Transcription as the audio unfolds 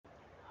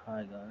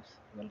Hi guys,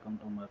 welcome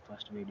to my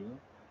first video.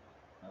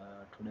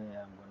 Today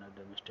I'm gonna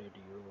demonstrate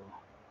you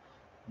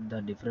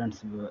the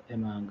difference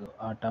among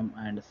Atom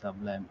and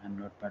Sublime and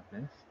Notepad+.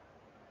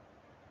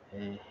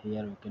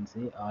 Here we can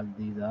see all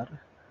these are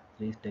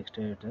three text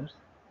editors,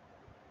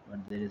 but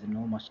there is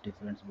no much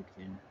difference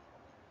between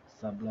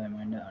Sublime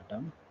and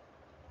Atom.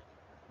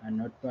 And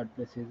Notepad+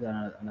 is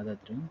another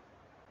thing.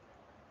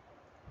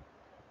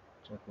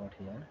 Check out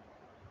here.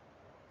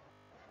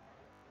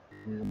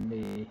 This is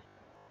only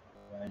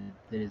while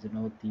there is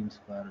no themes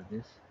for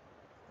this.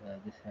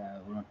 This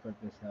have Notepad+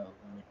 have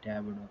only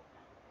tabbed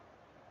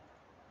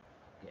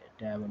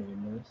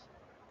windows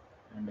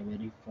and a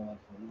very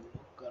powerful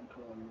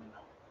control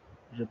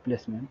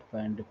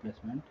find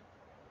replacement.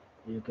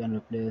 You can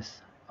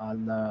replace all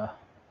the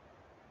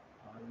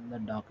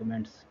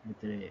documents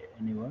with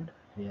any word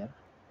here,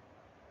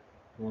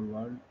 whole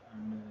word,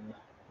 and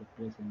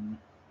replace in.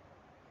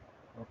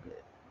 Okay,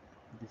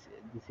 this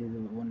is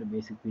one of the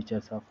basic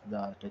features of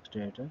the text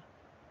editor.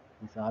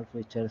 These all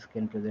features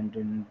can present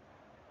in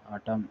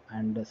Atom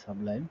and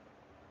Sublime.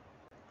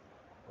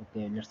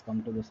 Okay, let's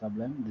come to the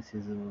Sublime. This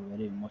is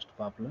very most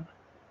popular.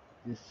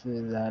 This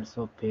is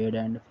also paid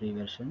and free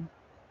version,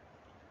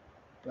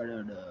 but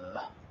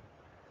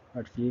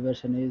free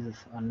version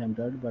is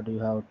unlimited, but you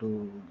have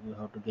to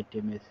get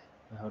you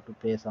have to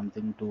pay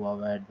something to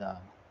avoid the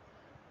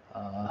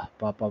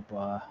pop-up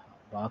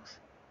box.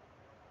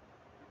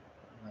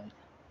 Right.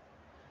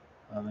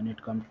 When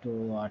it comes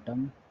to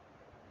Atom,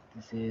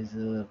 this is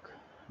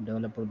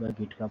developed by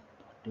GitHub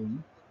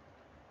team.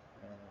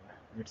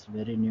 It's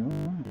very new.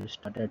 It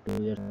started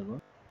 2 years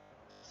ago.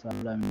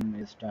 Sublime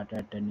is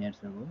started 10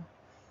 years ago.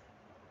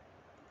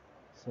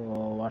 So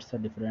what's the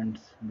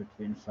difference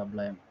between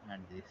Sublime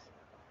and this?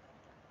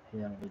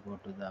 Here we go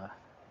to the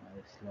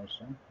slide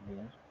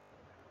here.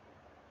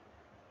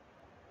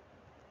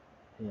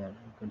 Here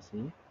you can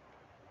see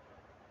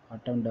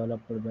Atom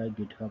developed by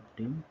GitHub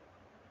team,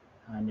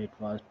 and it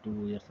was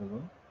 2 years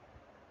ago.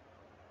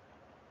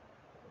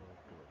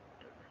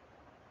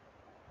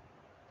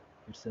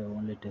 It's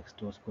only text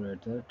source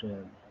creator.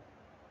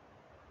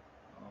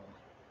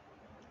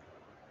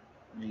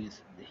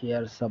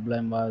 Here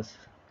Sublime was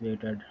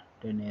created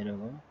 10 years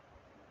ago.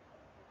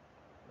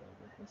 So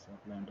this is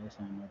Sublime Text,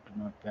 and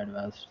Notepad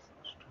was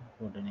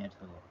 14 years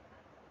ago.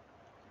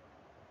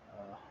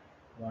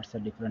 What's the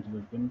difference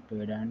between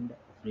paid and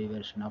free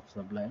version of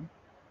Sublime?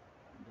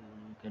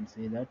 You can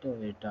see that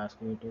it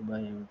asks you to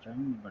buy every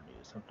time, but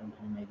sometimes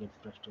you may get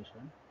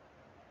frustration.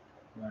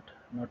 But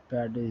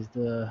Notepad+ is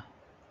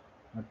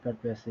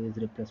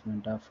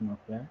replacement of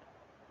Notepad,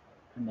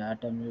 and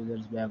Atom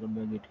users backed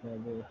by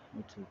GitHub.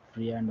 It's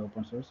free and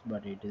open source,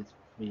 but it is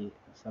free,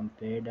 some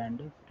paid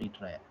and free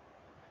trial.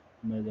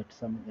 You may get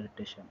some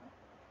irritation.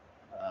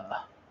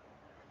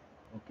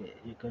 Okay,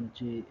 you can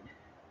see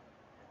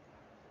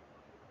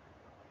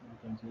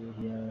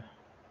here.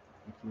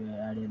 If you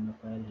add in a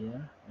file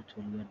here, it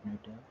will get new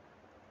tab.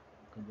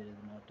 Okay, there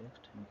is no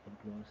text. You can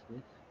close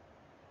this.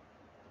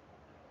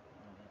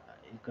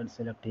 You can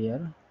select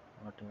here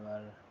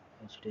whatever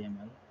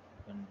HTML.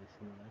 You can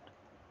see that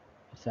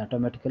it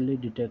automatically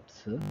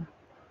detects,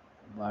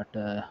 but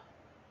if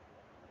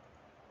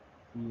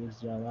you use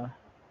Java,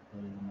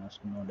 there is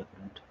no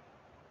different.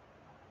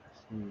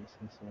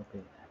 CSS,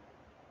 okay.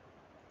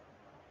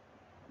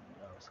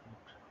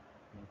 JavaScript,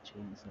 we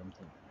change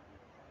something,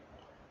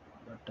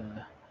 but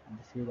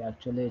this is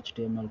actually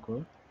HTML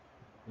code.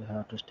 You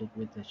have to stick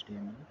with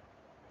HTML.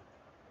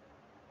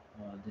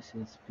 This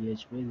is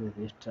PHP.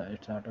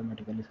 It's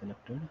automatically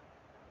selected.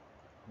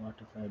 What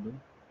if I do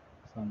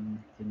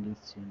something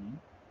is changing,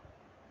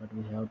 but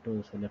we have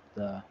to select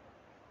the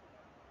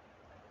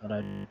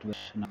right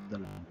version of the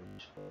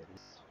language for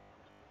this.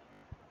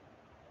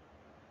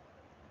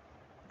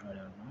 I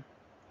don't know.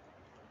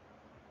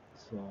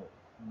 So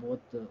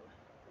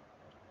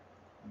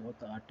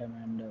both Atom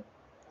and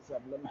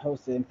Sublime have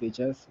same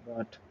features,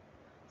 but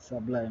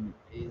Sublime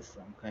is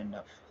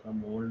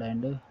some old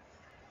and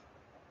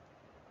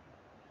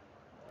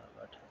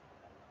but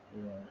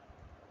yeah,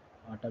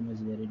 Atom is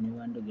very new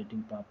and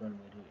getting popular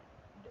very.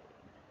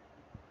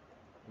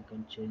 You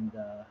can change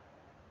the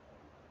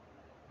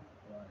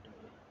what.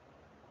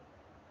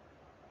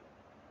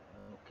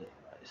 Okay,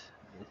 guys,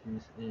 this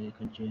is you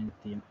can change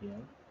theme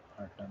here.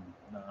 Atom,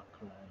 dark,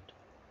 light.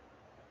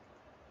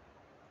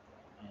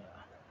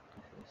 Yeah,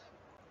 this is.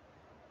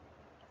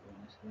 When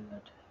you see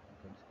that, you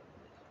can see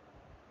this.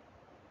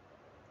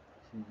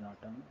 This is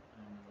Atom and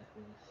this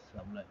is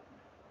Sublime.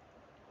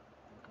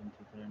 You can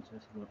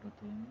preferences, go to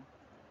theme.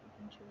 You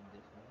can change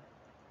this one,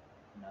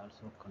 and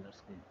also color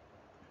scheme.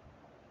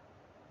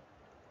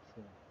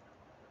 So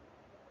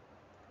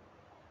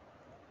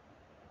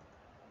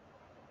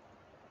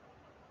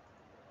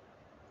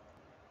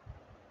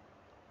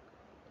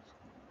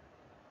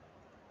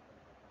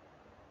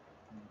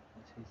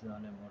this is all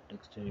about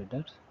text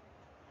editors.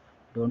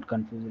 Don't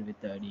confuse it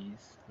with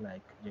IDEs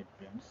like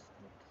JetBrains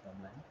with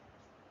Sublime.